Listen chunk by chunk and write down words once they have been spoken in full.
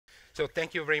So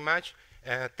thank you very much.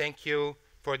 Thank you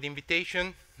for the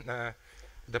invitation, and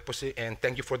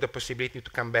thank you for the possibility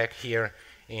to come back here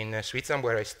in Switzerland,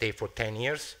 where I stay for 10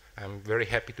 years. I'm very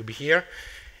happy to be here.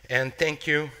 And thank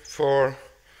you for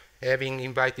having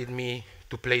invited me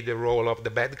to play the role of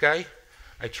the bad guy.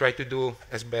 I try to do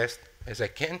as best as I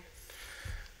can.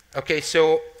 Okay,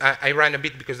 so I ran a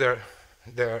bit because I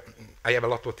have a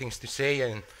lot of things to say,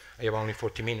 and I have only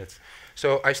 40 minutes.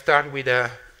 So I start with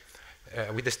a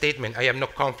statement. I have no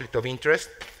conflict of interest.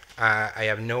 I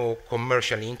have no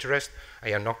commercial interest. I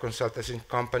have no consultancy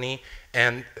company.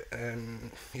 And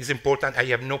it's important, I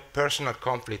have no personal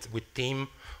conflict with team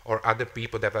or other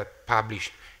people that have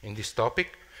published in this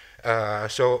topic.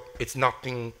 So it's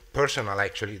nothing personal,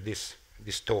 actually, this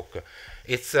talk.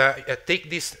 It's I take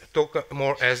this talk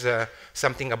more as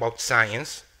something about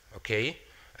science, okay,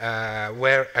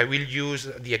 where I will use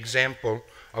the example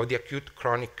of the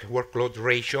acute-chronic workload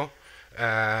ratio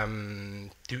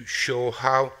to show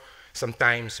how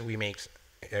sometimes we make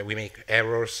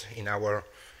errors in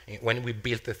when we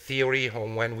build a theory or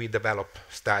when we develop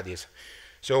studies.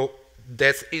 So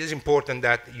it is important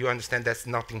that you understand that's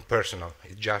nothing personal.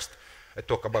 It's just a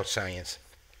talk about science.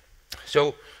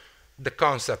 So the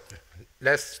concept.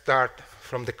 Let's start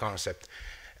from the concept.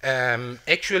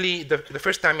 Actually, the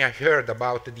first time I heard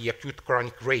about the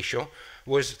acute-chronic ratio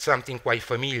was something quite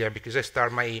familiar because I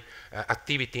started my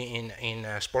activity in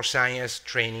sports science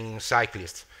training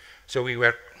cyclists. So we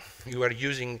were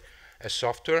using a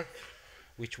software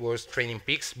which was Training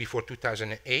Peaks before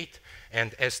 2008,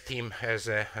 and as Tim has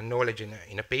a knowledge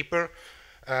in a paper,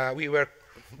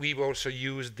 we've also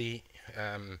used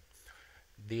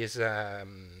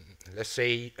let's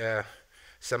say,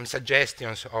 some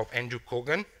suggestions of Andrew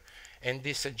Kogan, and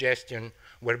these suggestions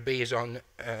were based on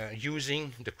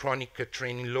using the chronic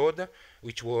training load,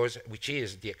 which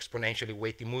is the exponentially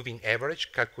weighted moving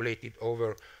average calculated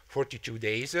over 42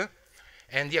 days,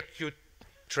 and the acute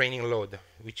training load,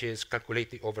 which is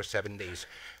calculated over 7 days.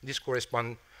 This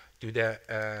corresponds to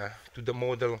the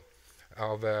model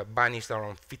of Bannister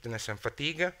on fitness and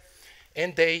fatigue,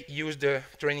 and they use the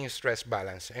training stress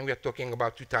balance, and we are talking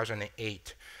about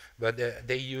 2008, but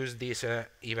they used this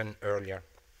even earlier.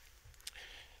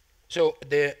 So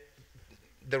the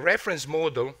reference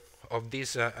model of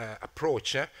this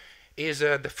approach is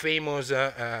the famous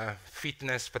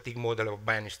fitness fatigue model of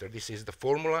Bannister. This is the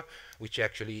formula, which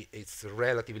actually it's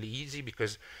relatively easy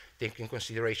because taking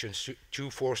consideration two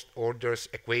first orders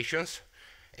equations,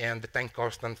 and the time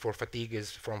constant for fatigue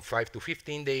is from 5 to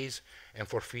 15 days, and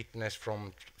for fitness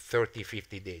from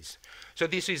 30-50 days. So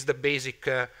this is the basic,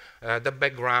 the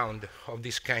background of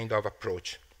this kind of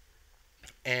approach.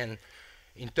 And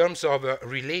in terms of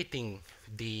relating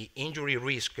the injury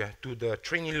risk to the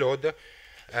training load,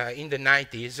 in the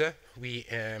 90s, we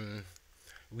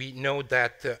know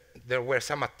that there were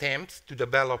some attempts to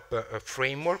develop a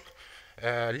framework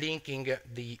linking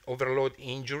the overload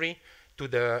injury to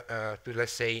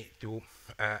let's say, to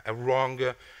a wrong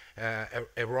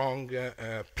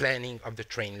planning of the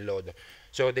training load.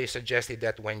 So they suggested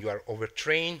that when you are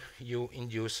overtrained, you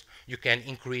can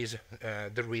increase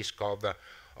the risk of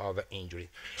injury.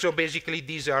 So basically,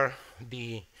 these are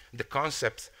the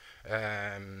concepts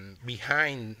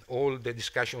behind all the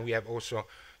discussion we have also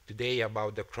today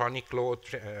about the chronic load,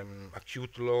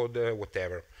 acute load,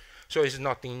 whatever. So it's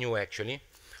nothing new, actually.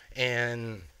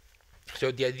 And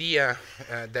so the idea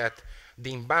that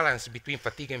the imbalance between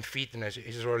fatigue and fitness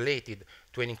is related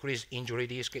to an increased injury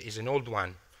risk is an old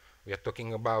one. We are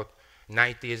talking about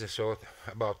 90s, so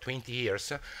about 20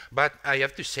 years. But I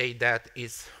have to say that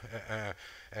it's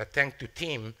thanks to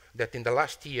Tim that in the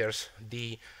last years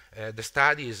the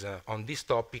studies on this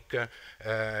topic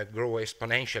grow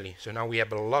exponentially. So now we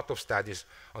have a lot of studies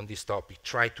on this topic,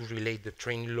 try to relate the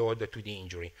training load to the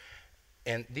injury.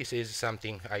 And this is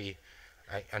something I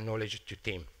acknowledge to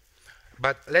Tim.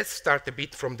 But let's start a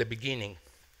bit from the beginning.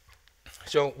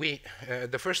 So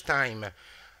the first time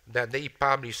that they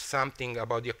published something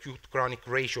about the acute-chronic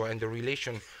ratio and the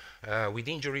relation with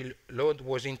injury load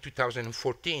was in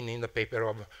 2014 in the paper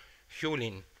of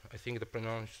Hulin. I think the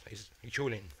pronunciation is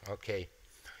Hulin. Okay.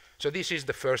 So this is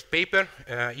the first paper.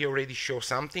 He already showed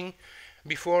something.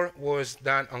 Before was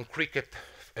done on cricket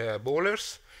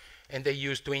bowlers, and they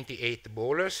used 28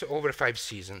 bowlers over 5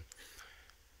 seasons.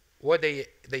 What they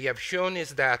have shown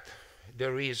is that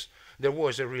there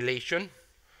was a relation.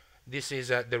 This is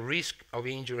the risk of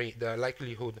injury, the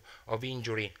likelihood of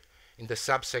injury in the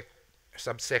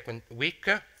subsequent week,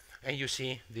 and you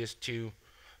see these two,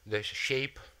 the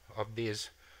shape of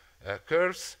these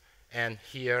curves, and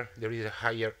here there is a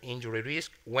higher injury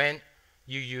risk when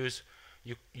you use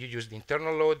you use the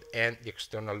internal load and the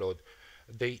external load.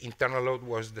 The internal load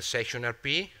was the session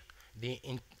RP. The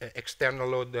external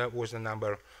load was the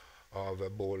number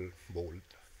of ball.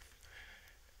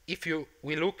 If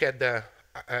we look at the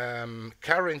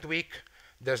current week,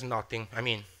 there's nothing. I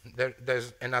mean,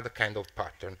 there's another kind of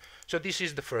pattern. So this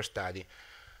is the first study.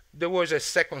 There was a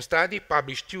second study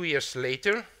published 2 years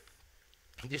later.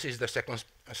 This is the second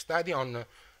study on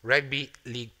rugby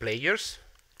league players.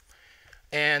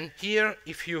 And here,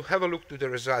 if you have a look to the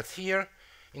results here,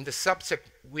 in the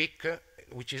subsequent week,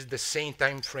 which is the same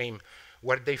time frame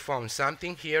where they found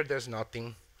something, here there's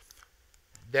nothing.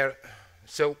 There,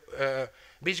 so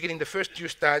basically in the first 2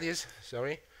 studies,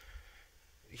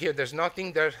 here there's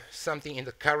nothing. There's something in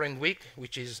the current week,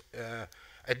 which is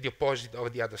at the opposite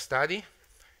of the other study.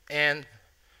 And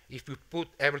if you put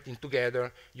everything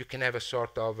together, you can have a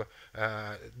sort of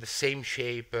the same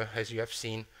shape as you have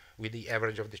seen with the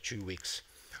average of the 2 weeks.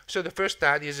 So the first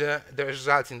studies, the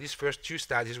results in these first 2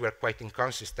 studies were quite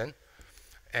inconsistent.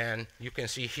 And you can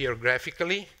see here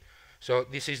graphically. So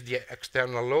this is the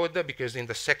external load, because in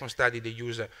the second study they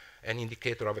use an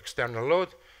indicator of external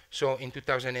load. So in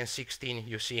 2016,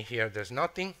 you see here there's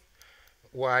nothing,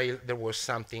 while there was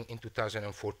something in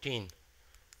 2014.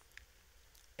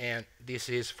 And this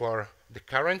is for the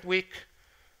current week.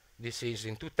 This is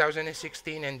in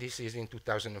 2016, and this is in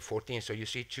 2014. So you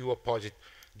see 2 opposite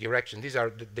directions. These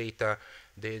are the data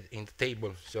in the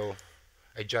table. So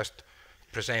I just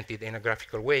present it in a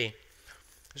graphical way.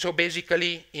 So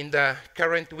basically, in the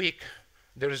current week,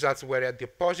 the results were at the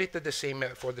opposite, the same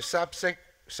for the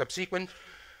subsequent.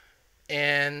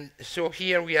 And so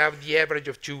here we have the average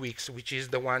of 2 weeks, which is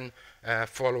the one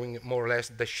following more or less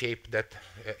the shape that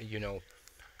you know.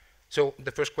 So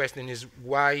the first question is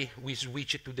why we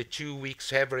switch it to the 2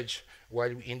 weeks average,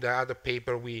 while in the other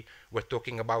paper we were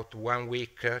talking about 1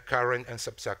 week current and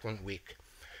subsequent week.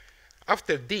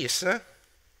 After these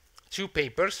 2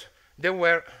 papers, there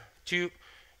were 2.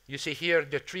 You see here,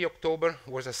 the 3 October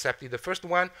was accepted, the first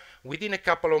one. Within a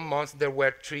couple of months, there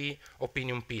were 3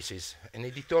 opinion pieces: an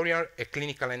editorial, a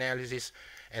clinical analysis,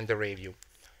 and a review,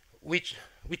 which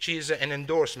is an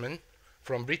endorsement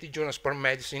from British Journal of Sport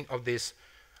Medicine of this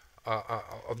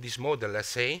model, let's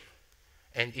say.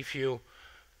 And if you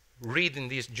read in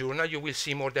this journal, you will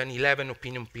see more than 11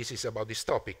 opinion pieces about this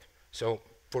topic. So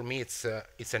for me, it's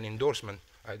an endorsement.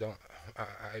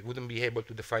 I wouldn't be able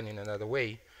to define it in another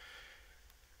way.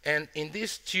 And in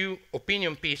these 2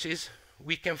 opinion pieces,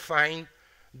 we can find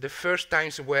the first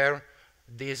times where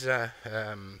this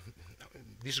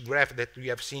graph that we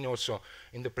have seen also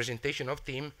in the presentation of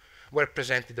Tim were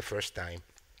presented the first time.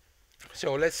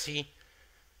 So let's see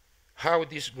how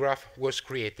this graph was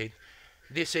created.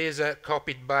 This is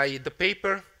copied by the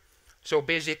paper. So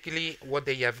basically what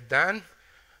they have done,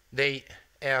 they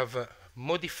have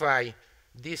modified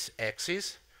this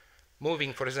axis,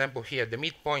 moving, for example, here the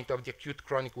midpoint of the acute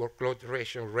chronic workload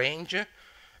ratio range,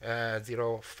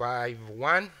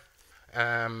 0.51.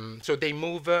 So they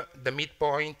move the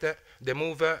midpoint, they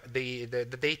move the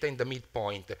data in the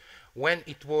midpoint. When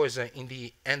it was in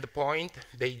the end point,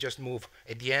 they just move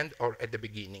at the end or at the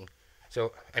beginning.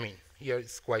 So, I mean, here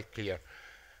it's quite clear.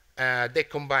 They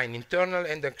combine internal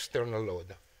and external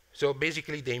load. So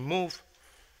basically, they move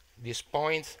these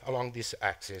points along this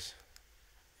axis.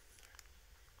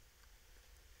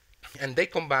 And they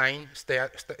combine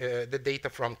the data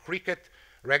from cricket,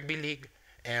 rugby league,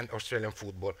 and Australian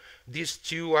football. These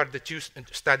 2 are the 2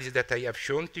 studies that I have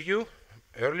shown to you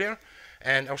earlier,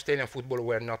 and Australian football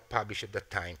were not published at that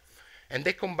time. And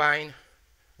they combine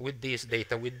with this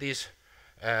data, with this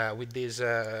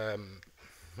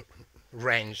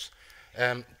range.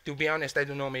 To be honest, I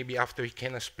don't know, maybe after you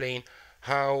can explain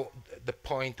how the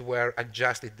points were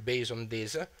adjusted based on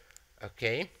this,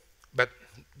 okay? But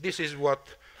this is what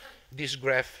this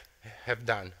graph have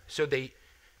done. So they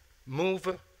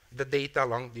move the data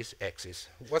along this axis.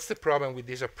 What's the problem with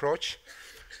this approach?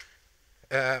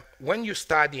 When you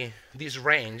study this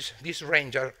range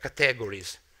are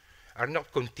categories, are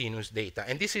not continuous data.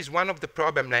 And this is one of the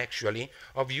problems, actually,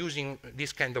 of using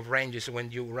this kind of ranges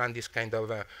when you run this kind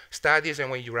of studies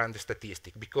and when you run the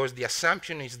statistic, because the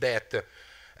assumption is that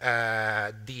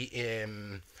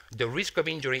the risk of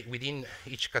injury within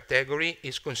each category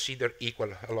is considered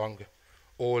equal along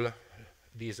all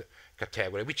these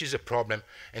categories, which is a problem.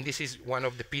 And this is one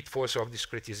of the pitfalls of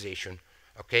discretization.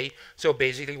 Okay? So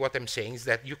basically what I'm saying is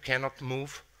that you cannot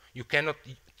move, you cannot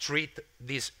treat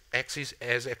this axis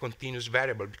as a continuous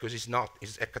variable, because it's not,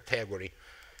 it's a category.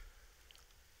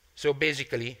 So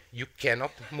basically you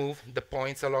cannot move the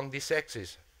points along this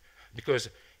axis, because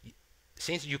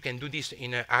since you can do this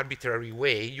in an arbitrary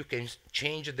way, you can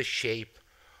change the shape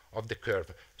of the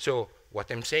curve. So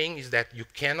what I'm saying is that you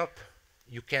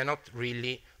cannot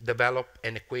really develop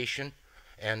an equation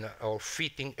or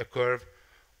fitting a curve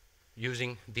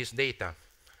using this data.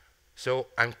 So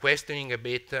I'm questioning a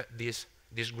bit this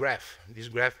graph. This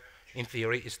graph, in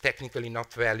theory, is technically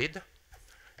not valid.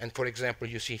 And for example,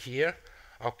 you see here,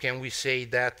 how can we say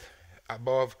that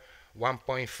above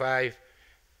 1.5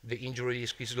 the injury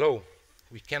risk is low?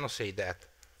 We cannot say that.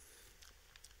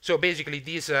 So basically,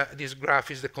 this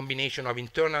graph is the combination of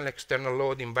internal and external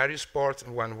load in various sports,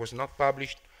 and one was not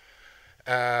published.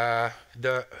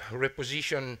 The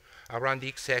reposition around the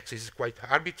x-axis is quite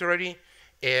arbitrary.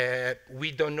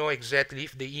 We don't know exactly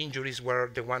if the injuries were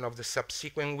the one of the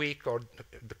subsequent week or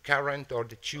the current or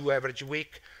the 2 average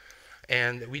week,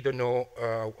 and we don't know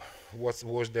what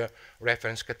was the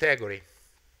reference category.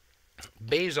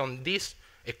 Based on this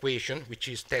equation, which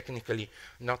is technically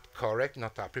not correct,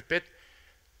 not appropriate,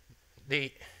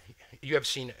 you have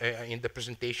seen in the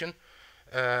presentation,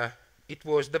 it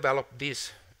was developed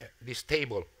this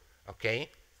table, okay,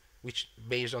 which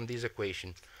based on this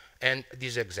equation and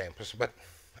these examples. But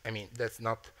I mean, that's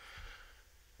not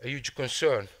a huge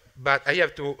concern. But I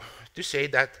have to say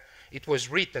that it was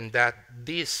written that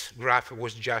this graph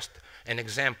was just an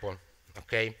example,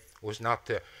 okay, was not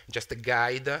just a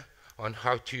guide on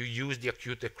how to use the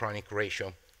acute to chronic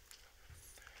ratio.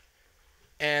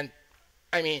 And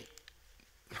I mean,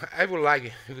 I would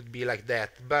like it would be like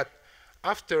that, but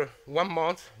after 1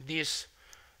 month,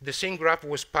 the same graph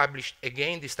was published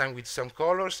again, this time with some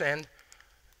colors and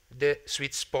the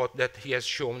sweet spot that he has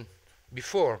shown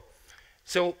before.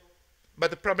 So, but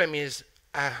the problem is,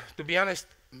 to be honest,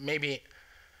 maybe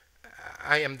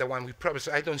I am the one with problems.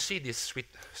 I don't see this sweet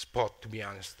spot, to be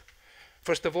honest.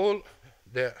 First of all,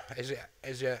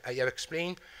 as I have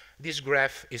explained, this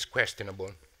graph is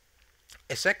questionable.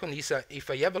 A second is, if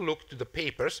I have a look to the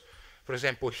papers, for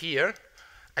example, here,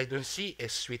 I don't see a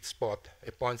sweet spot,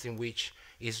 a point in which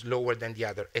is lower than the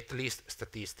other, at least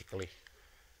statistically.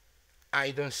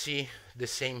 I don't see the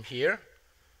same here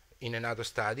in another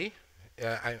study.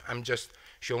 I'm just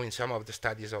showing some of the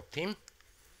studies of Tim.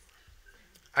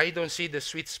 I don't see the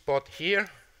sweet spot here.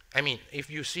 I mean, if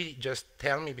you see, just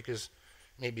tell me, because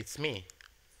maybe it's me.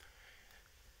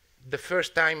 The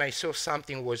first time I saw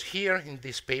something was here in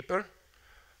this paper,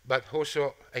 but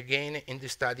also again in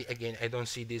this study, again, I don't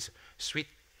see this sweet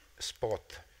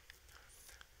spot.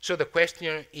 So the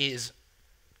question is,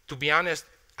 to be honest,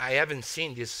 I haven't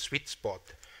seen this sweet spot,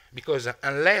 because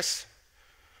unless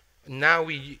now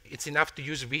it's enough to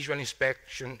use visual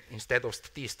inspection instead of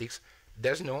statistics,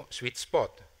 there's no sweet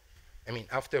spot. I mean,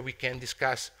 after we can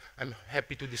discuss, I'm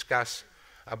happy to discuss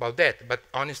about that, but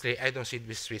honestly, I don't see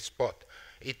this sweet spot.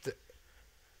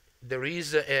 There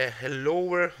is a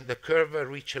lower, the curve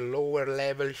reach a lower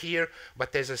level here,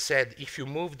 but as I said, if you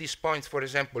move these points, for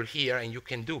example, here, and you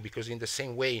can do, because in the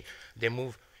same way they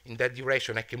move in that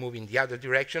direction, I can move in the other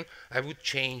direction, I would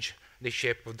change the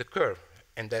shape of the curve,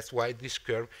 and that's why this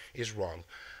curve is wrong.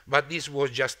 But this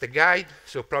was just a guide,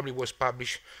 so probably was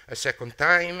published a second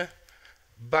time,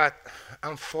 but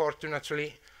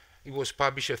unfortunately, it was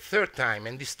published a third time,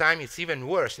 and this time it's even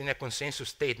worse in a consensus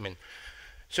statement.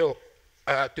 So,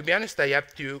 to be honest, I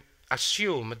have to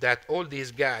assume that all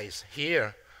these guys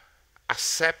here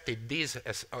accepted this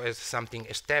as something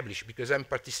established, because I'm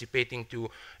participating to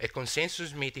a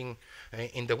consensus meeting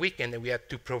in the weekend, and we had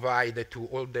to provide to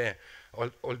all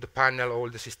the panel, all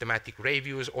the systematic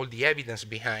reviews, all the evidence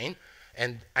behind,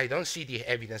 and I don't see the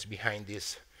evidence behind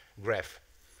this graph.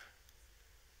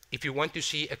 If you want to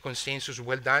see a consensus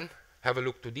well done, have a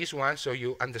look to this one so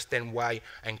you understand why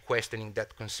I'm questioning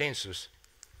that consensus.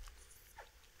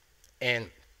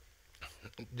 And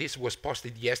this was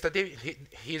posted yesterday.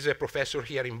 He's a professor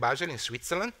here in Basel in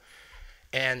Switzerland,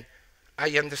 and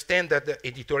I understand that the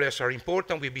editorials are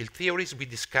important. We build theories, we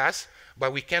discuss,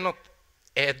 but we cannot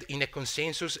add in a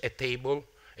consensus a table,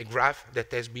 a graph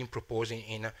that has been proposed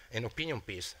in an opinion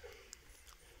piece.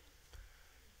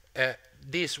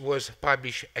 This was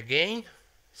published again,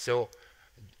 so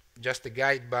just a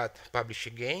guide, but published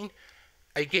again.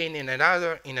 Again, in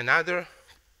another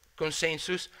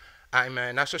consensus. I'm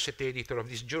an associate editor of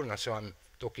this journal, so I'm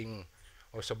talking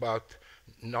also about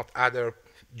not other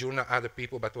journal, other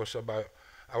people, but also about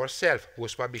ourselves.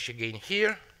 Was published again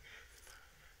here,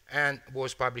 and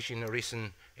was published in a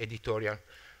recent editorial.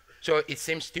 So it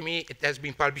seems to me it has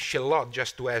been published a lot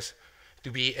just to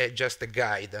be just a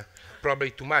guide.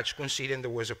 Probably too much, considering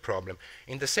there was a problem.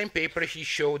 In the same paper, he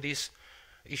showed this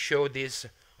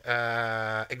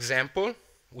example,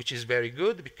 which is very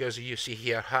good, because you see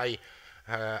here high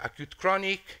acute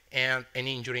chronic, and an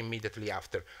injury immediately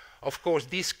after. Of course,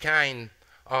 this kind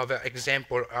of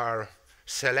example are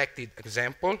selected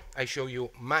example. I show you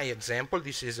my example.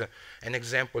 This is an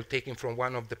example taken from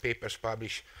one of the papers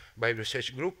published by a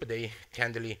research group. They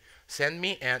kindly send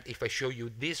me, and if I show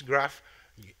you this graph,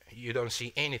 you don't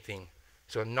see anything.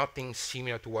 So nothing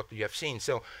similar to what you have seen.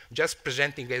 So just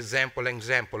presenting example,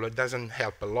 it doesn't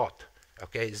help a lot.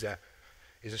 Okay, it's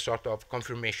a sort of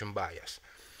confirmation bias.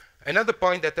 Another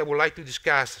point that I would like to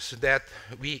discuss is that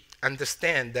we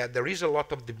understand that there is a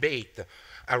lot of debate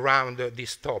around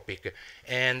this topic,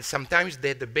 and sometimes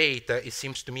the debate, it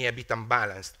seems to me, a bit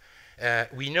unbalanced.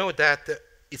 We know that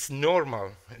it's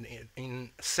normal. In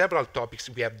several topics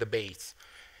we have debates,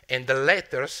 and the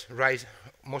letters raise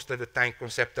most of the time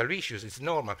conceptual issues. It's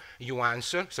normal. You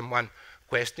answer, someone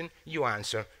question, you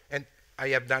answer. And I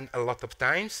have done a lot of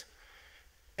times,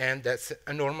 and that's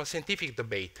a normal scientific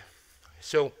debate.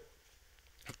 So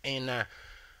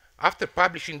after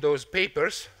publishing those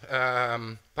papers,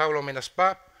 Paolo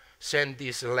Menaspa sent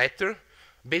this letter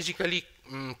basically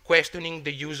questioning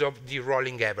the use of the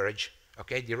rolling average.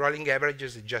 Okay, the rolling average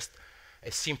is just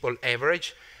a simple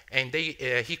average, and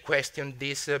he questioned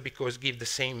this because give the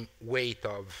same weight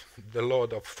of the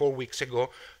load of 4 weeks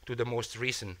ago to the most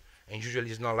recent. And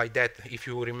usually it's not like that. If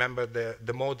you remember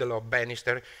the model of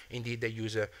Bannister, indeed they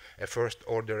use a first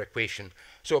order equation.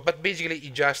 So, but basically he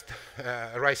just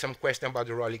writes some question about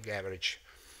the rolling average.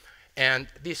 And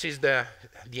this is the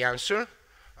answer.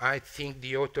 I think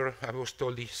the author, I was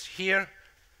told, is here.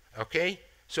 Okay,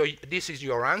 so this is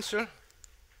your answer.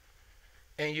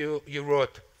 And you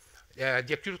wrote,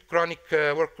 the acute chronic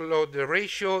workload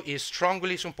ratio is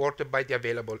strongly supported by the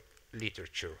available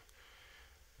literature.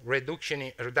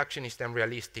 Reductionist and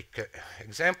realistic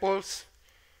examples,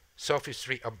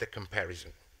 sophistry of the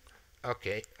comparison.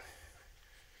 Okay,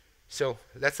 so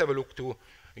let's have a look to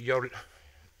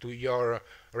your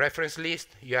reference list.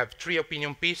 You have 3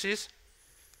 opinion pieces,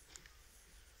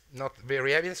 not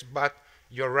very obvious, but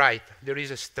you're right, there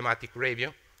is a systematic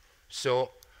review.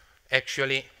 So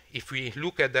actually, if we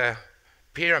look at the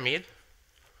pyramid,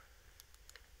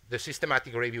 the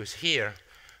systematic review is here.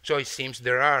 So it seems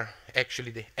there are actually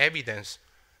the evidence,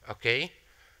 okay?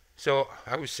 So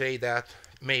I would say that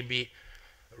may be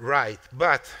right.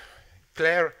 But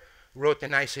Claire wrote a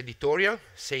nice editorial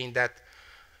saying that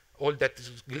all that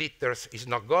glitters is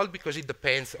not gold because it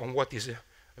depends on what is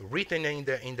written in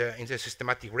the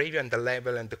systematic review and the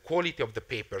level and the quality of the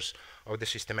papers of the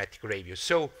systematic review.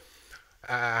 So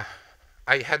I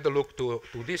had a look to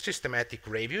these systematic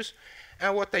reviews,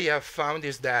 and what I have found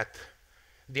is that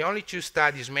the only 2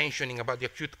 studies mentioning about the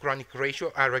acute chronic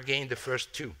ratio are again the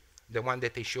first 2. The one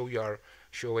that I show you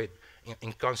show it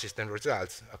inconsistent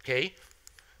results, okay?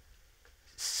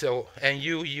 So, and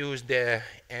you use the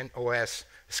NOS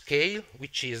scale,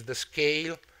 which is the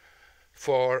scale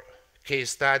for case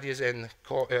studies and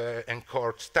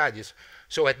cohort studies.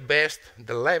 So at best,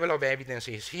 the level of evidence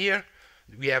is here.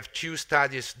 We have 2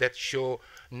 studies that show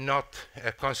not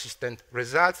consistent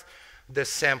results. The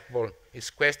sample is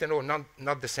questionable,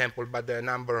 not the sample, but the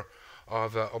number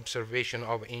of observation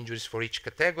of injuries for each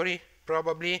category,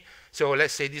 probably. So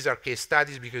let's say these are case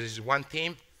studies because it's one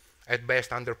team, at best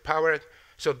underpowered.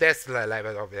 So that's the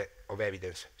level of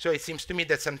evidence. So it seems to me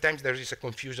that sometimes there is a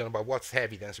confusion about what's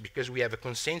evidence, because we have a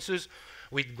consensus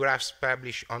with graphs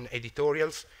published on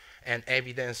editorials and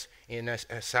evidence in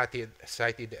cited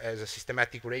as a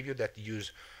systematic review that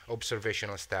use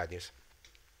observational studies.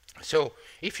 So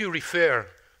if you refer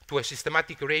to a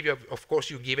systematic review, of course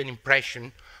you give an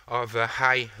impression of a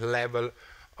high level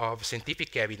of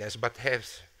scientific evidence, but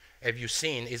have you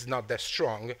seen, is not that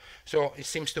strong. So it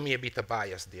seems to me a bit a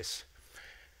bias, this.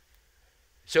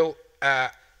 So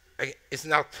it's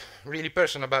not really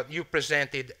personal, but you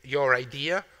presented your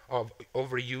idea of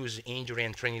overuse, injury,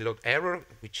 and training load error,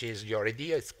 which is your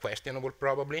idea. It's questionable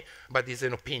probably, but it's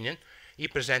an opinion. He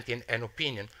presented an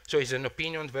opinion. So it's an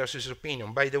opinion versus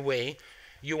opinion. By the way,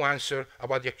 you answer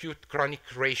about the acute chronic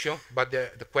ratio, but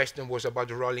the question was about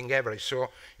the rolling average. So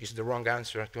it's the wrong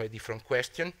answer to a different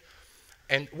question.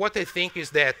 And what I think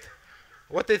is that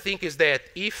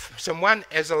if someone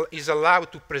is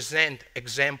allowed to present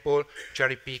example,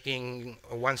 cherry picking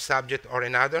one subject or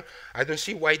another, I don't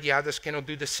see why the others cannot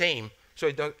do the same.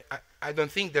 So I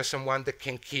don't think there's someone that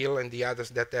can kill and the others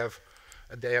that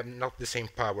they have not the same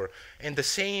power. And the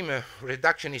same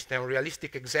reductionist and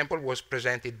realistic example was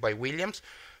presented by Williams,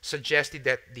 suggested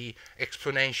that the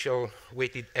exponential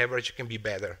weighted average can be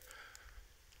better.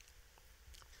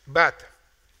 But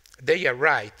they are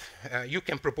right. You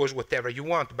can propose whatever you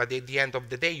want, but at the end of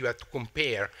the day, you have to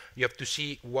compare. You have to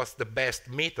see what's the best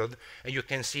method, and you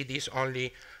can see this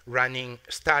only running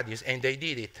studies, and they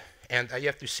did it. And I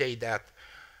have to say that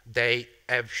they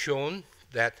have shown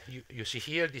that, you see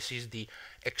here, this is the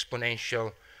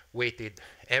exponential weighted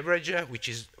average, which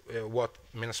is what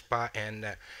Menspa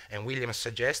and Williams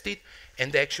suggested,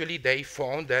 and actually they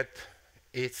found that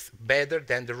it's better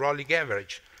than the rolling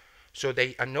average. So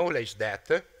they acknowledge that,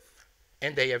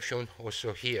 and they have shown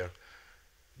also here.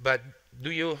 But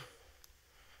do you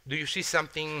see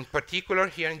something particular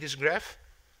here in this graph?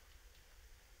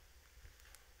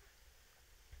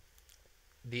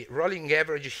 The rolling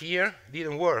average here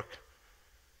didn't work.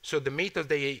 So the method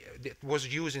that was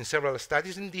used in several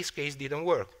studies in this case didn't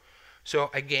work.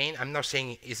 So again, I'm not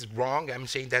saying it's wrong. I'm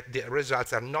saying that the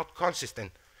results are not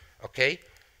consistent. Okay?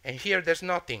 And here there's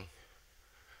nothing.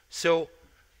 So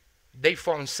they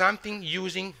found something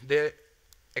using the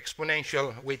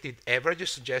exponential weighted average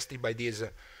suggested by these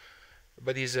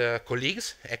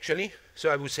colleagues, actually. So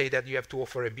I would say that you have to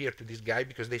offer a beer to this guy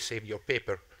because they saved your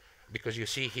paper. Because you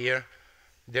see here,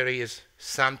 there is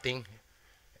something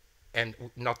and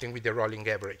nothing with the rolling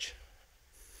average.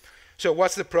 So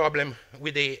what's the problem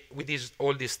with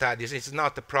all these studies? It's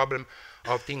not a problem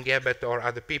of Tim Gebet or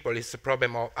other people. It's a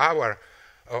problem of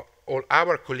all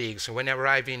our colleagues. When I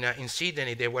arrived in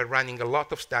Sydney, they were running a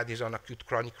lot of studies on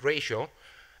acute-chronic ratio.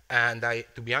 And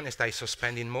to be honest, I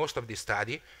suspended most of the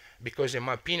study because, in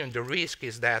my opinion, the risk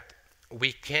is that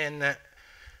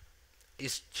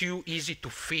it's too easy to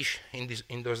fish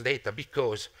in those data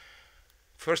because,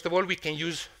 first of all, we can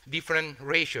use different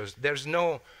ratios. There's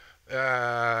no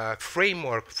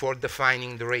framework for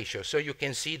defining the ratio. So you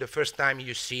can see the first time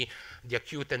you see the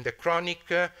acute and the chronic,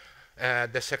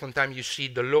 the second time you see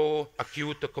the low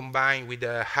acute combined with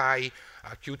the high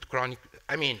acute chronic.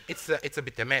 I mean, it's a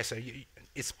bit a mess.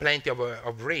 It's plenty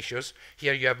of ratios.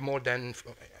 Here you have more than,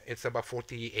 it's about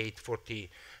 48,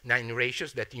 49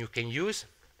 ratios that you can use.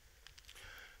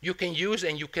 You can use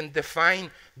and you can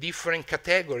define different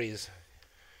categories.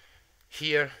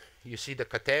 Here you see the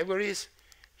categories.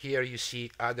 Here you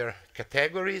see other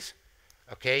categories.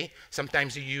 Okay?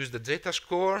 Sometimes you use the zeta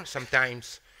score.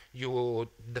 Sometimes you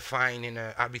define in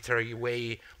an arbitrary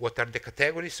way what are the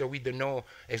categories. So we don't know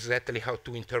exactly how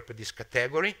to interpret this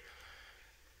category.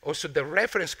 Also, the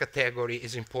reference category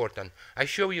is important. I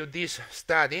show you this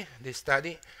study. This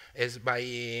study is by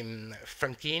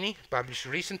Franchini, published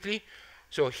recently.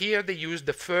 So here they use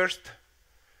the first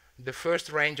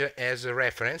range as a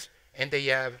reference, and they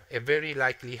have a very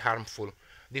likely harmful.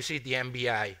 This is the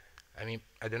MBI. I mean,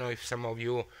 I don't know if some of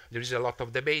you, there is a lot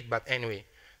of debate, but anyway,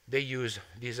 they use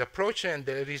this approach, and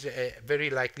there is a very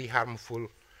likely harmful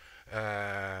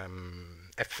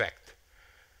effect.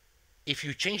 If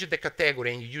you change the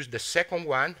category and you use the second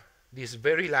one, this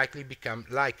very likely become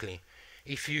likely.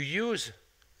 If you use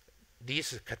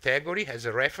this category as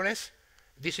a reference,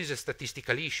 this is a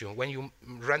statistical issue. When you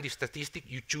run the statistic,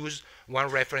 you choose one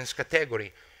reference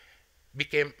category.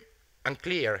 Became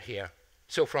unclear here.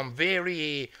 So from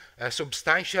very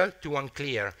substantial to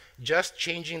unclear, just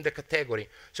changing the category.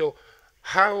 So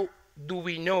how do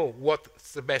we know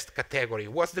what's the best category?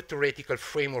 What's the theoretical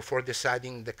framework for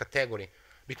deciding the category?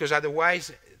 Because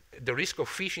otherwise, the risk of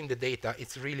fishing the data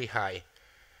is really high.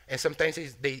 And sometimes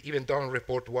they even don't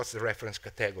report what's the reference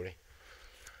category.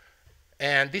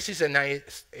 And this is a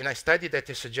nice study that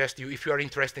I suggest you, if you are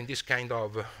interested in this kind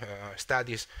of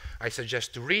studies, I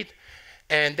suggest to read.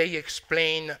 And they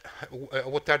explain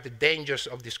what are the dangers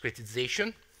of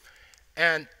discretization.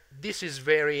 And this is a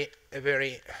very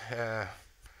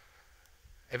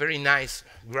nice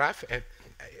graph. It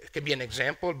can be an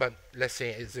example, but let's say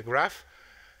it's a graph.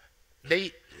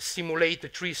 They simulate the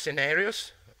three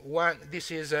scenarios. One, this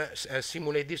is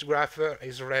simulate this graph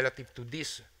is relative to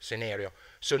this scenario.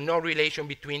 So no relation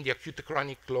between the acute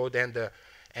chronic load and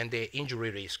the injury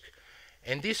risk.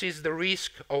 And this is the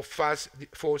risk of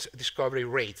false discovery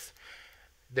rates.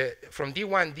 From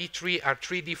D1, D3 are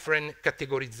three different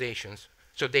categorizations.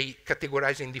 So they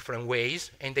categorize in different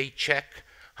ways, and they check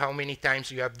how many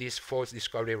times you have these false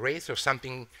discovery rates, or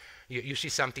something, you see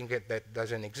something that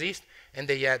doesn't exist, and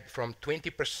they add from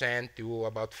 20% to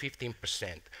about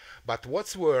 15%. But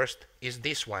what's worst is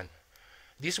this one.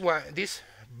 This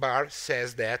bar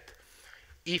says that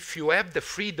if you have the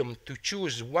freedom to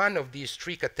choose one of these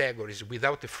three categories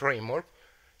without a framework,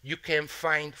 you can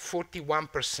find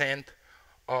 41%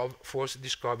 of false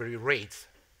discovery rates.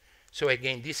 So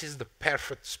again, this is the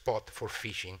perfect spot for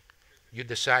fishing. You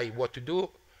decide what to do,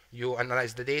 you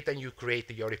analyze the data, and you create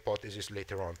your hypothesis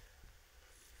later on.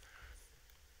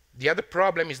 The other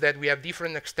problem is that we have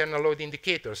different external load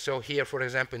indicators. So here, for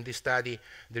example, in this study,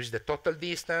 there is the total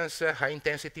distance, high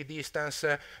intensity distance,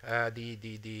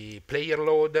 the player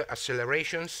load,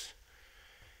 accelerations.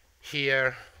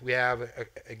 Here we have,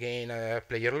 again,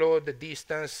 player load, the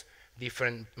distance,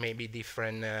 maybe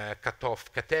different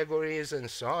cutoff categories, and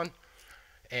so on.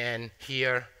 And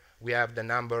here we have the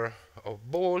number of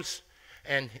balls,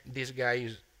 and these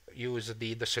guys use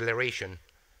the deceleration,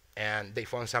 and they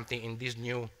found something in this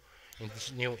new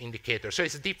indicator. So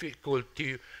it's difficult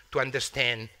to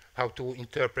understand how to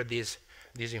interpret this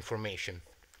information.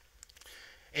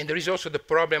 And there is also the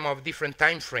problem of different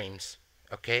time frames.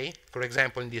 Okay, for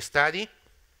example, in this study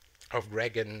of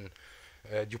Greg and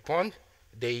DuPont,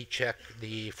 they checked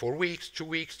the 4 weeks, 2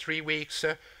 weeks, 3 weeks.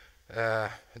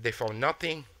 They found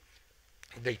nothing.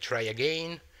 They try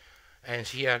again, and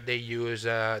here they use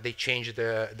they change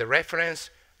the reference.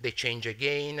 They change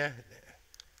again,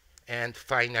 and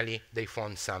finally they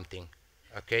found something.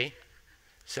 Okay,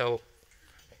 so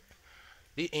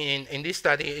in this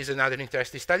study is another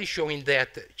interesting study showing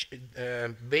that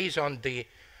based on the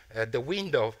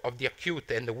window of the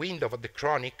acute and the window of the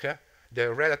chronic,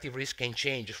 the relative risk can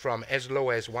change from as low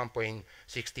as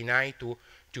 1.69 to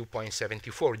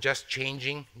 2.74, just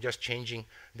changing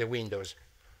the windows.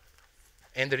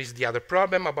 And there is the other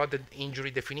problem about the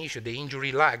injury definition, the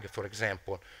injury lag, for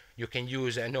example. You can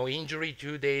use no injury,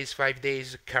 2 days, 5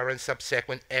 days, current,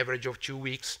 subsequent, average of 2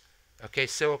 weeks. Okay,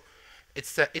 so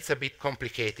it's a bit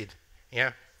complicated.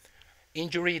 Yeah.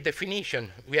 Injury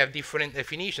definition, we have different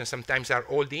definitions. Sometimes are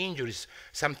all the injuries.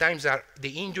 Sometimes are the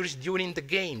injuries during the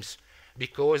games,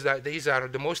 because these are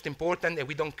the most important and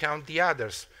we don't count the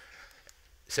others.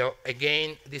 So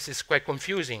again, this is quite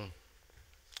confusing.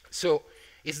 So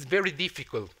it's very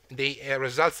difficult. The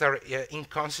results are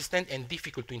inconsistent and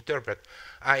difficult to interpret.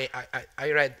 I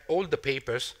read all the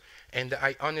papers, and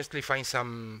I honestly find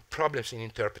some problems in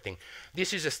interpreting.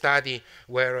 This is a study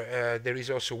where there is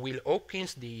also Will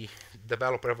Hawkins, the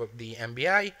developer of the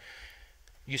MBI.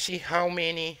 You see how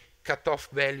many cutoff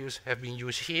values have been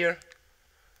used here,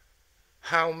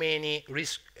 how many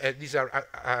risk, these are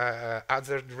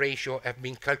hazard ratio have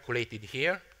been calculated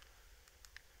here.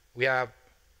 We have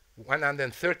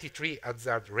 133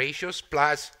 hazard ratios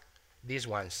plus these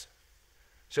ones.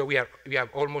 So we have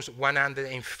almost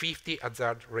 150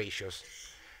 hazard ratios.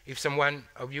 If someone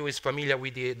of you is familiar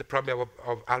with the problem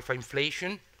of alpha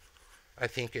inflation, I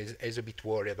think is a bit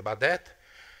worried about that.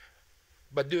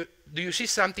 But do you see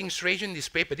something strange in this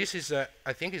paper? This is,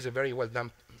 I think, is a very well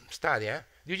done study.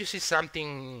 Do you see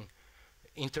something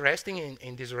interesting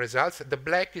in these results? The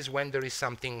black is when there is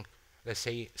something, let's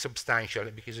say, substantial,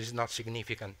 because it's not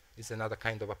significant. It's another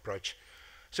kind of approach.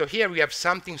 So here we have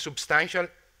something substantial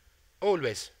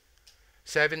always.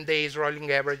 7 days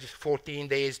rolling average, 14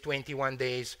 days, 21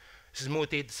 days,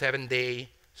 smoothed 7 days.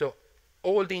 So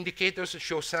all the indicators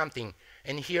show something.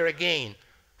 And here again,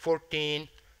 14,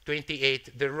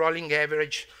 28, the rolling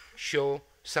average show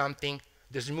something,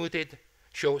 the smoothed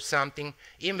show something.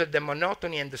 Even the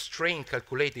monotony and the strain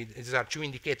calculated, these are two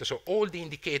indicators. So all the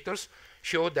indicators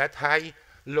show that high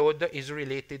load is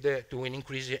related to an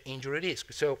increased injury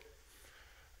risk. So,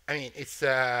 I mean, it's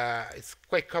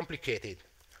quite complicated.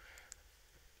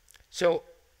 So,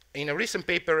 in a recent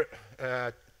paper,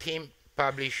 team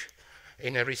published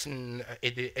in a recent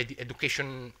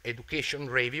education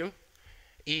review,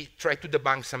 he tried to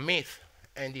debunk some myth,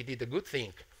 and he did a good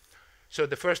thing. So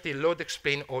the first is load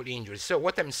explain all injuries. So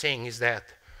what I'm saying is that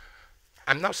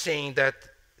I'm not saying that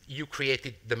you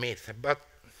created the myth, but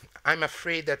I'm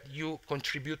afraid that you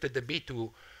contributed a bit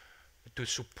to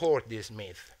support this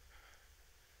myth.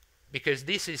 Because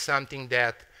this is something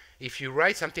that if you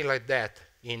write something like that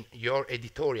in your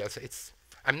editorials,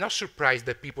 I'm not surprised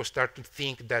that people start to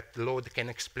think that load can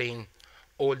explain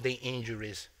all the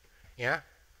injuries. Yeah?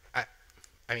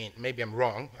 I mean, maybe I'm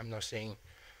wrong, I'm not saying.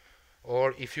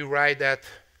 Or if you write that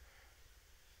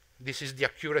this is the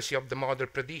accuracy of the model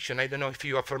prediction. I don't know if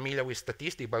you are familiar with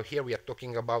statistics, but here we are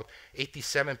talking about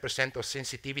 87% of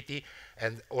sensitivity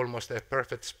and almost a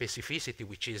perfect specificity,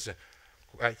 which is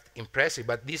quite impressive.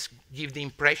 But this gives the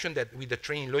impression that with the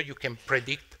training load, you can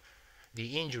predict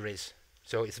the injuries.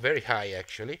 So it's very high,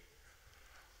 actually.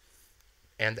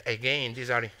 And again, these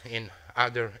are in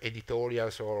other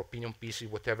editorials or opinion pieces,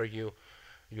 whatever you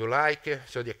like.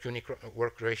 So the acute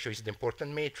work ratio is the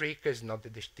important metric, it's not the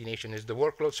destination, it's the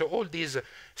workload. So all these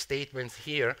statements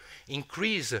here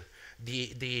increase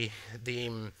the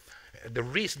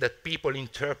risk that people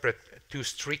interpret too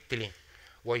strictly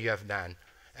what you have done.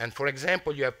 And for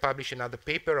example, you have published another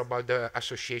paper about the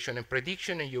association and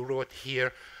prediction, and you wrote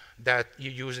here that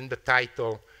you use in the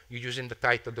title you use in the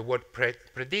title the word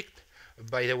predict.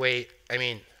 By the way, I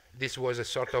mean, this was a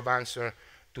sort of answer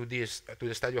to this, to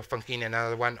the study of Funkini,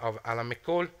 another one of Alan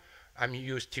McCall. I'm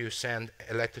used to send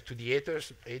a letter to the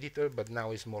editor, but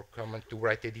now it's more common to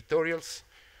write editorials.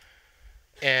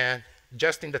 And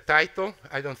just in the title,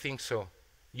 I don't think so.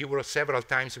 You wrote several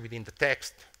times within the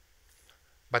text,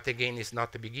 but again, it's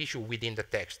not a big issue within the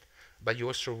text. But you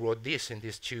also wrote this in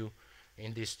these two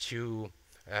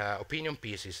opinion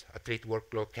pieces. Athlete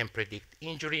workload can predict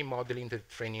injury, modeling the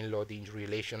training load-injury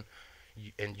relation,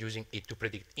 and using it to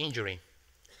predict injury.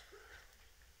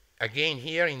 Again,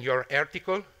 here in your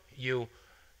article, you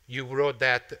wrote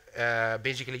that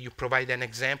basically you provide an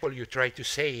example. You try to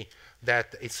say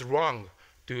that it's wrong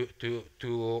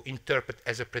to interpret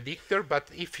as a predictor, but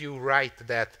if you write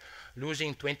that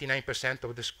losing 29%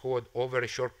 of the squad over a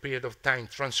short period of time,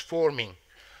 transforming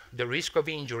the risk of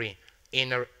injury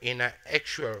in an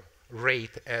actual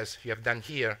rate, as you have done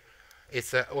here,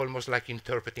 it's almost like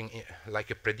interpreting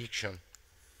like a prediction.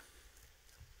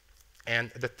 And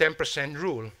the 10%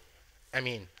 rule, I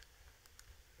mean,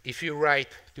 if you write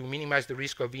to minimize the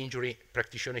risk of injury,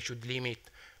 practitioners should limit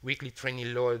weekly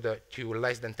training load to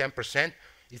less than 10%.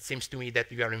 It seems to me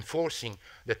that you are enforcing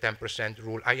the 10%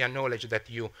 rule. I acknowledge that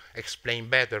you explain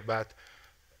better, but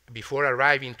before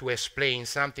arriving to explain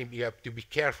something, you have to be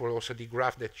careful. Also, the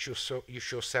graph that you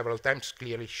show several times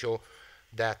clearly show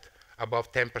that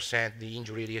above 10% the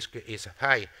injury risk is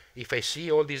high. If I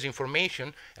see all this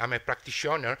information, I'm a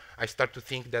practitioner, I start to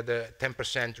think that the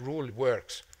 10% rule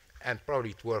works, and probably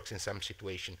it works in some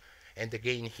situation. And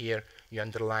again here, you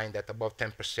underline that above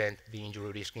 10% the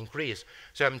injury risk increase.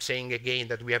 So I'm saying again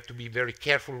that we have to be very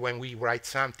careful when we write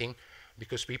something,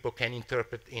 because people can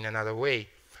interpret in another way.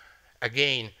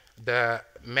 Again, the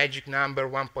magic number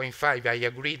 1.5, I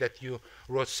agree that you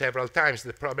wrote several times.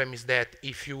 The problem is that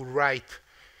if you write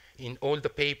in all the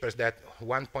papers that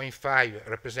 1.5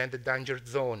 represent the danger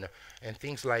zone and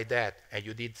things like that, and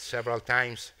you did several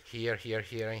times here, here,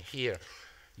 here, and here,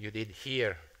 you did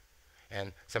here,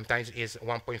 and sometimes it's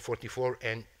 1.44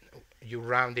 and you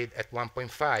round it at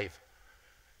 1.5,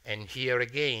 and here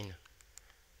again.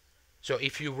 So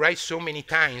if you write so many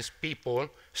times, people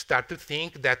start to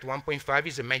think that 1.5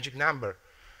 is a magic number,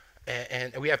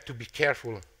 and we have to be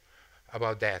careful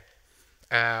about that.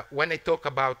 When I talk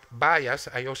about bias,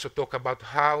 I also talk about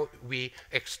how we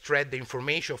extract the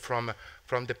information from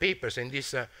the papers. And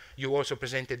this, you also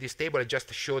presented this table. I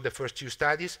just showed the first two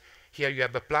studies. Here you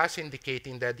have a plus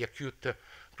indicating that the acute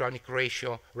chronic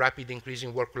ratio, rapid increase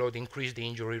in workload increase the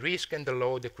injury risk, and the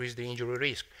low decrease the injury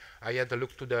risk. I had a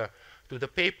look to the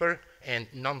paper, and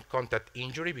non-contact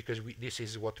injury, because this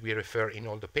is what we refer in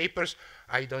all the papers.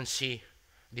 I don't see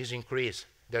this increase.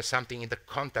 There's something in the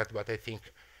contact, but I think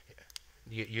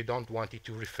you don't want it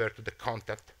to refer to the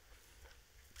contact.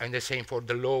 And the same for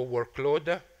the low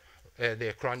workload,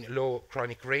 the low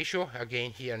chronic ratio.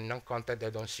 Again, here non-contact, I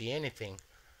don't see anything.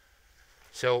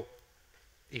 So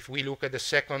if we look at the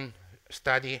second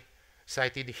study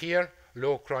cited here,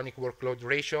 low chronic workload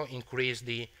ratio increase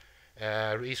the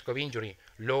risk of injury.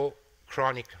 Low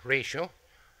chronic ratio,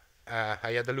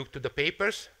 I had a look to the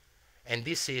papers, and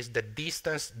this is the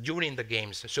distance during the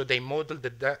games. So they model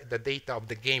the data of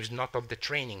the games, not of the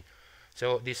training.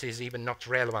 So this is even not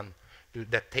relevant to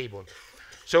that table.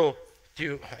 So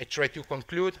I try to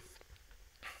conclude.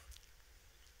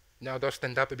 Now don't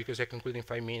stand up because I conclude in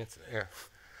 5 minutes.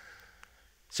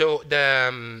 So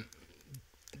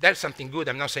there's something good.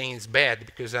 I'm not saying it's bad,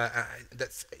 because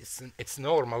it's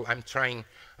normal.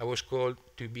 I was called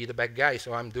to be the bad guy,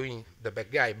 so I'm doing the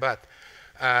bad guy. But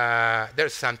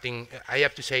there's something, I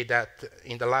have to say that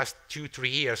in the last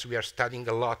 2-3 years, we are studying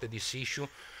a lot of this issue,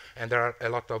 and there are a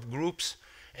lot of groups,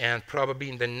 and probably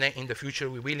in the future,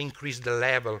 we will increase the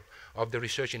level of the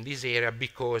research in this area,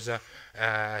 because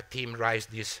Tim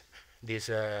raised this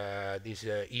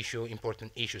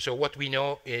important issue. So what we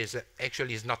know is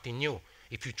actually is nothing new.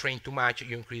 If you train too much,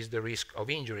 you increase the risk of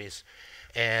injuries.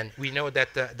 And we know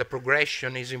that the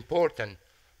progression is important,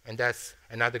 and that's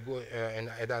another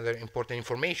important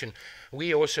information.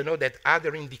 We also know that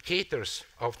other indicators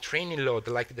of training load,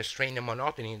 like the strain and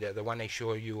monotony, the one I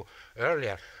showed you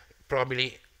earlier,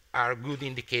 probably are good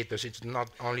indicators. It's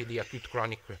not only the acute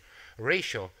chronic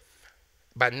ratio.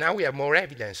 But now we have more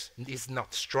evidence. It's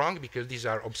not strong, because these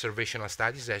are observational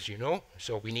studies, as you know.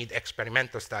 So we need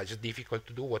experimental studies. It's difficult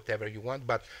to do whatever you want,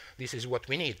 but this is what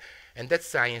we need. And that's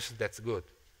science, that's good.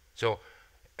 So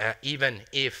even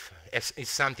if it's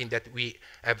something that we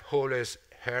have always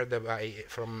heard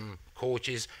from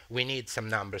coaches, we need some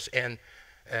numbers. And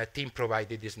Tim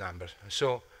provided these numbers.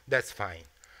 So that's fine.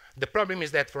 The problem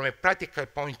is that from a practical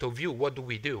point of view, what do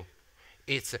we do?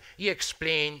 He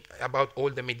explained about all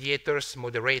the mediators,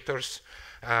 moderators.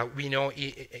 We know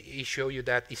he showed you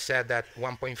that he said that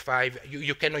 1.5,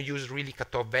 you cannot use really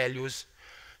cutoff values.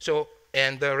 So,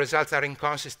 and the results are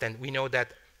inconsistent. We know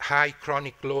that high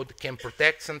chronic load can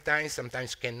protect sometimes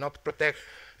cannot protect,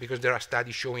 because there are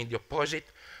studies showing the opposite.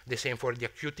 The same for the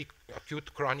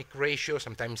acute chronic ratio,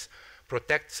 sometimes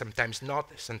protect, sometimes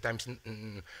not, sometimes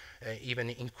even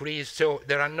increase. So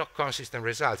there are no consistent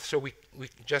results. So we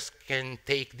just can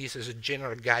take this as a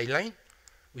general guideline,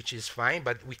 which is fine,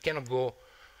 but we cannot go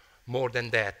more than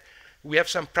that. We have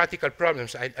some practical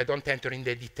problems. I don't enter in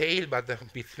the detail, but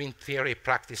between theory and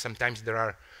practice, sometimes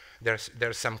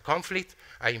there's some conflict.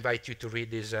 I invite you to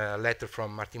read this letter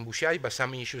from Martin Bouchard, but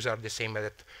some issues are the same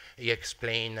that he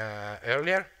explained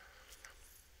earlier.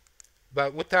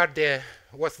 But what's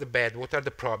the bad? What are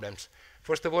the problems?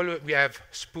 First of all, we have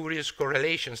spurious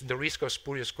correlations, the risk of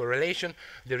spurious correlation.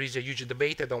 There is a huge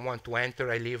debate. I don't want to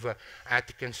enter. I leave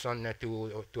Atkinson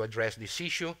to address this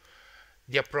issue.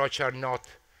 The approach are not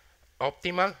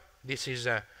optimal. This is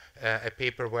a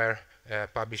paper where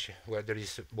published, where there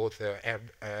is both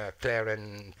Claire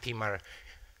and Tim are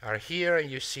here.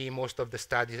 And you see most of the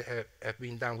studies have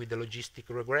been done with the logistic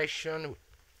regression.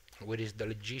 Where is the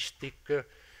logistic?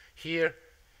 Here,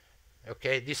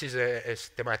 okay, this is a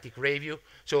schematic review.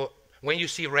 So when you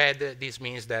see red, this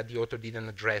means that the author didn't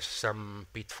address some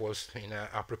pitfalls in an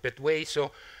appropriate way.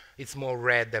 So it's more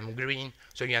red than green.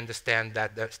 So you understand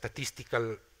that the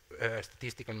statistical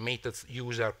methods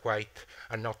used are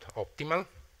not optimal.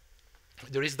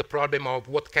 There is the problem of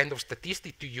what kind of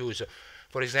statistic to use.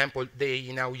 For example, they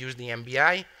now use the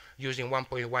MBI, using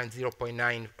 1.1,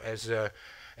 0.9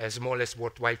 as smallest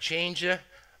worthwhile change.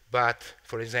 But,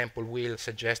 for example, we'll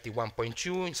suggest the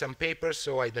 1.2 in some papers,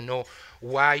 so I don't know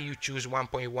why you choose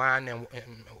 1.1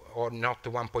 or not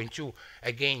 1.2.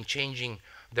 Again, changing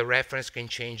the reference can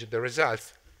change the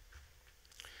results.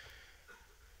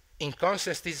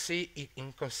 Inconsistency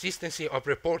of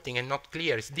reporting and not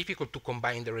clear. It's difficult to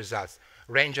combine the results.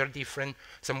 Range are different.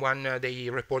 Someone, they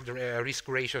report the risk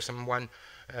ratio, someone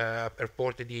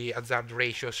reported the hazard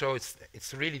ratio, so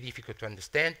it's really difficult to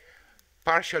understand.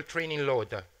 Partial training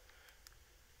load.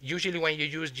 Usually when you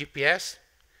use GPS,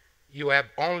 you have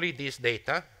only this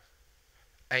data,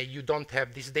 and you don't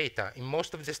have this data. In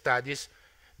most of the studies,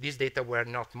 these data were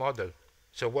not modeled.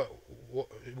 So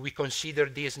we consider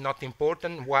this not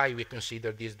important. Why we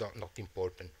consider this not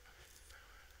important?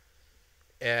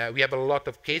 We have a lot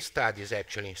of case studies,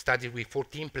 actually, studies with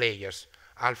 14 players,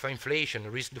 alpha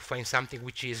inflation, risk to find something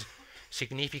which is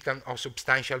significant or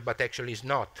substantial, but actually is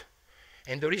not.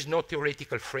 And there is no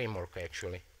theoretical framework,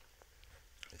 actually.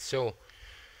 So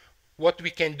what we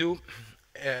can do,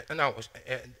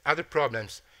 other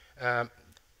problems.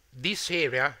 This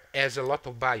area has a lot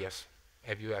of bias,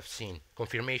 as you have seen.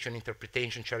 Confirmation,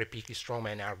 interpretation, cherry picking,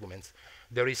 strawman arguments.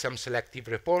 There is some selective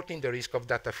reporting, the risk of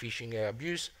data phishing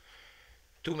abuse.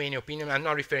 Too many opinions. I'm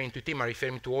not referring to Tim, I'm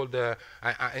referring to all the,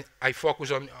 I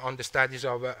focus on the studies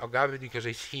of Gabriel because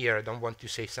it's here. I don't want to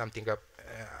say something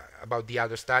about the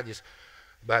other studies.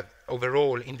 But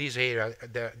overall, in this area,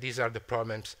 these are the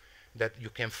problems that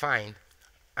you can find: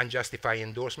 unjustified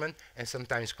endorsement and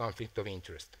sometimes conflict of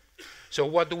interest. So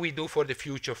what do we do for the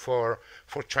future for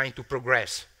trying to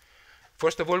progress?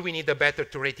 First of all, we need a better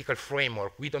theoretical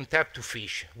framework. We don't have to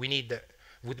fish.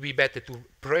 Would be better to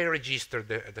pre-register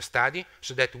the study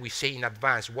so that we say in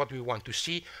advance what we want to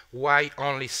see, why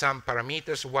only some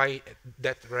parameters, why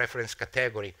that reference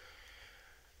category.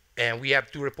 And we have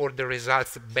to report the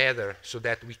results better so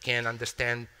that we can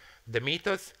understand the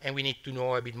methods, and we need to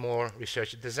know a bit more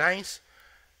research designs.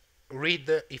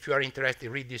 If you are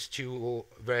interested, read these two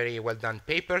very well done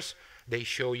papers. They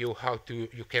show you how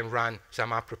you can run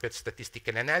some appropriate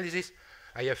statistical analysis.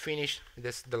 I have finished.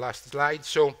 That's the last slide.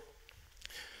 So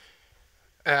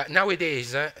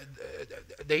nowadays, the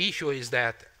issue is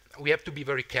that we have to be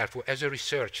very careful. As a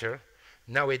researcher,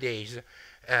 nowadays,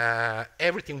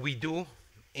 everything we do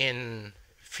in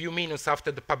few minutes after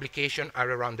the publication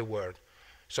are around the world.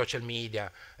 Social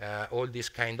media, all these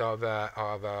kind of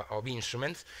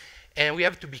instruments. And we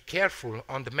have to be careful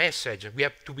on the message. We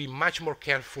have to be much more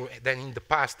careful than in the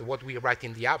past, what we write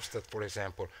in the abstract, for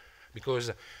example. Because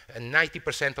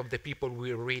 90% of the people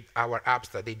will read our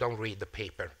abstract, they don't read the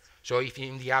paper. So if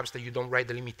in the abstract you don't write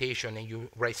the limitation and you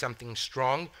write something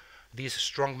strong, this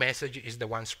strong message is the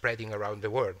one spreading around the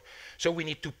world. So we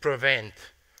need to prevent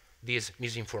this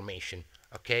misinformation,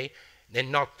 okay? And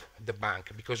not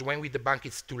debunk, because when we debunk,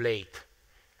 it's too late.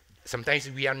 Sometimes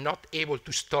we are not able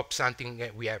to stop something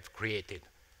that we have created,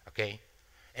 okay?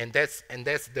 And that's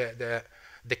the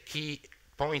key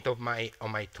point of my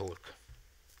talk.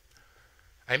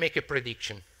 I make a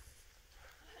prediction.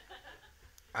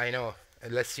 I know.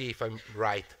 Let's see if I'm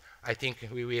right. I think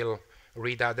we will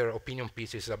read other opinion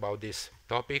pieces about this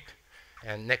topic,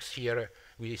 and next year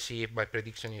we see if my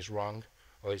prediction is wrong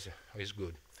or is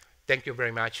good. Thank you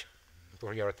very much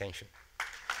for your attention.